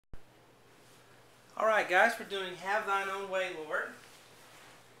Alright guys, we're doing Have Thine Own Way, Lord.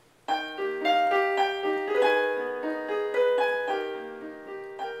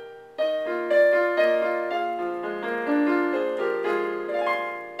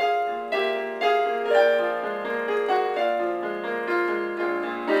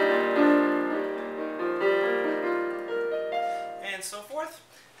 And so forth.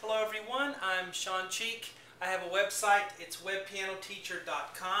 Hello everyone, I'm Shawn. I have a website, it's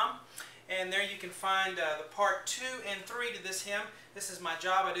webpianoteacher.com. And there you can find the part 2 and 3 to this hymn. This is my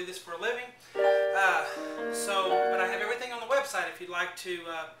job, I do this for a living. But I have everything on the website if you'd like to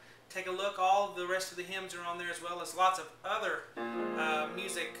take a look. All of the rest of the hymns are on there, as well as lots of other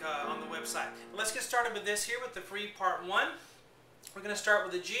music on the website. Let's get started with this here with the free part 1. We're going to start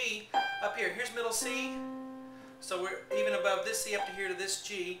with a G up here. Here's middle C. So we're even above this C up to here to this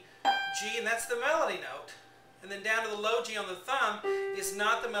G. G, and that's the melody note. And then down to the low G on the thumb is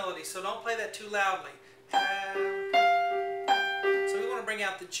not the melody, so don't play that too loudly. So we want to bring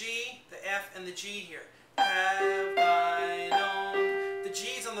out the G, the F, and the G here. Have thine own. The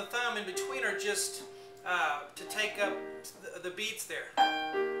G's on the thumb in between are just to take up the beats there.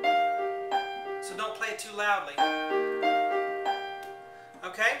 So don't play it too loudly.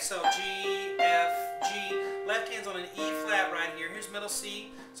 Okay, so G, F, G. Left hand's on an E flat right here. Here's middle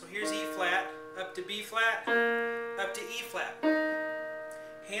C, so here's E flat. Up to B flat, up to E flat.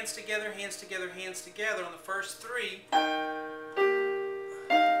 Hands together, hands together, hands together on the first 3.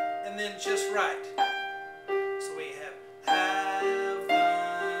 And then just right. So we have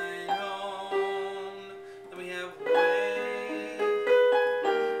thine own. Then we have way.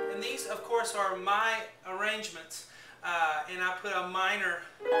 And these, of course, are my arrangements. And I put a minor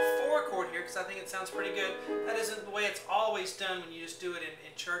 4 chord here because I think it sounds pretty good. That isn't the way it's always done when you just do it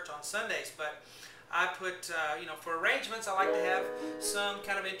in church on Sundays, but I put, you know, for arrangements I like to have some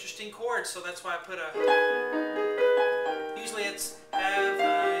kind of interesting chords, so that's why I put a, usually it's have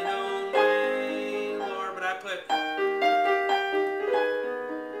thine own way, Lord, but I put,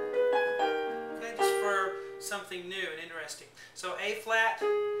 okay, just for something new and interesting. So A flat,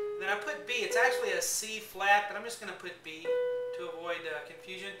 then I put B. It's actually a C flat, but I'm just going to put B to avoid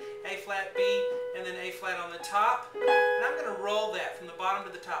confusion. A flat, B, and then A flat on the top. And I'm going to roll that from the bottom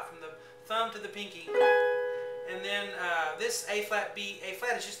to the top, from the thumb to the pinky. And then this A flat, B, A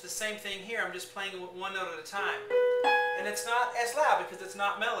flat is just the same thing here. I'm just playing one note at a time. And it's not as loud because it's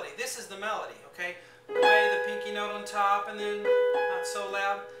not melody. This is the melody, okay? Way the pinky note on top, and then not so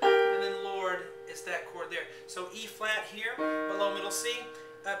loud. And then Lord is that chord there. So E flat here, below middle C,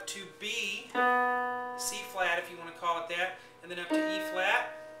 up to B, C flat if you want to call it that, and then up to E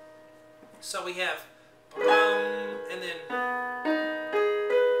flat. So we have and then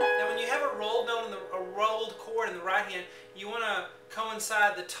now when you have a rolled note and a rolled chord in the right hand, you want to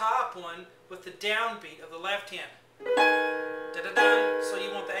coincide the top one with the downbeat of the left hand. Da-da-da. So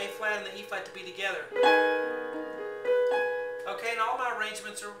you want the A flat and the E flat to be together. Okay, and all my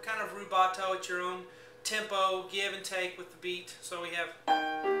arrangements are kind of rubato at your own tempo, give and take with the beat. So we have,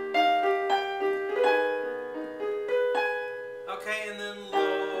 okay, and then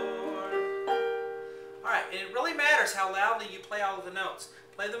Lord. Alright, and it really matters how loudly you play all of the notes.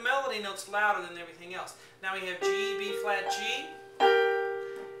 Play the melody notes louder than everything else. Now we have G, B flat, G,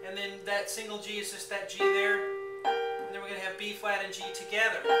 and then that single G is just that G there. And then we're going to have B flat and G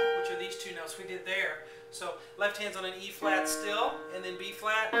together, which are these 2 notes we did there. So left hand's on an E flat still, and then B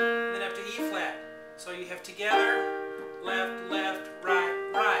flat, and then up to E flat. So you have together, left, left,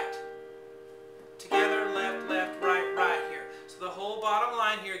 right, right. Together, left, left, right, right here. So the whole bottom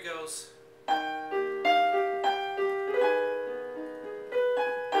line here goes.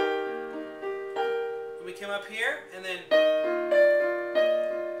 And we come up here, and then.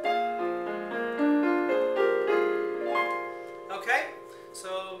 Okay,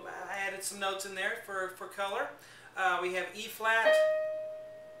 so I added some notes in there for color. We have E flat,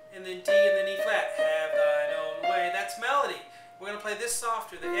 and then D, and then E flat. Have thine own way. That's melody. We're going to play this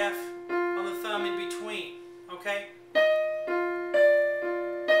softer, the F on the thumb in between. Okay?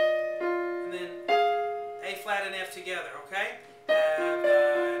 And then A flat and F together. Okay? Have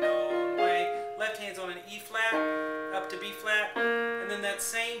thine own way. Left hand's on an E flat, up to B flat, and then that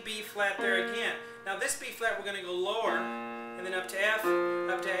same B flat there again. Now this B flat we're going to go lower, and then up to F,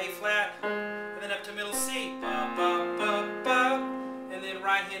 up to A flat, and then up to middle C. Ba, ba, ba, ba. And then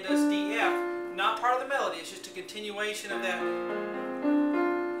right hand does D, F. Not part of the melody, it's just a continuation of that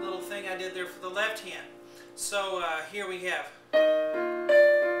little thing I did there for the left hand. So here we have.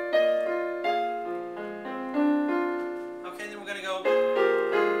 Okay, then we're going to go.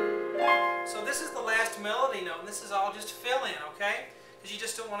 So this is the last melody note, and this is all just fill in, okay? Because you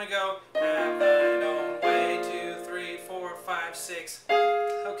just don't want to go, have thine own 5, 6.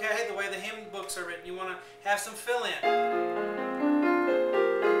 Okay, the way the hymn books are written, you want to have some fill in.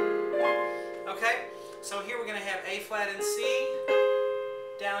 Okay, so here we're going to have A flat and C,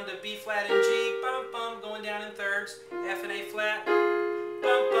 down to B flat and G, bum bum, going down in thirds, F and A flat,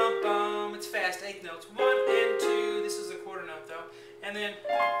 bum bum bum. It's fast, eighth notes, 1 and 2. This is a quarter note though, and then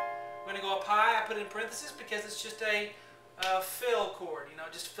we're going to go up high. I put it in parentheses because it's just a fill chord, you know,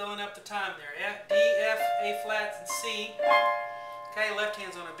 just filling up the time there. F, D, F, A flat, and C. Okay, left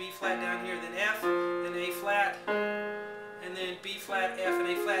hand's on a B flat down here, then F, then A flat, and then B flat, F, and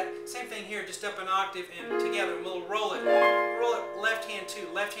A flat. Same thing here, just up an octave and together. We'll roll it. Roll it left hand too,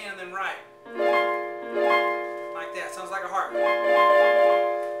 left hand and then right. Like that. Sounds like a harp.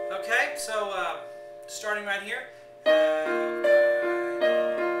 Okay, so starting right here.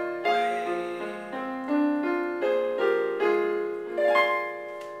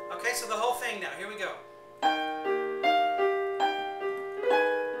 Okay, so the whole thing now. Here we go.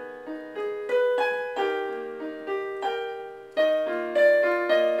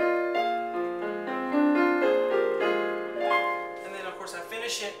 And then, of course, I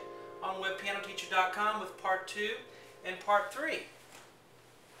finish it on webpianoteacher.com with part 2 and part 3.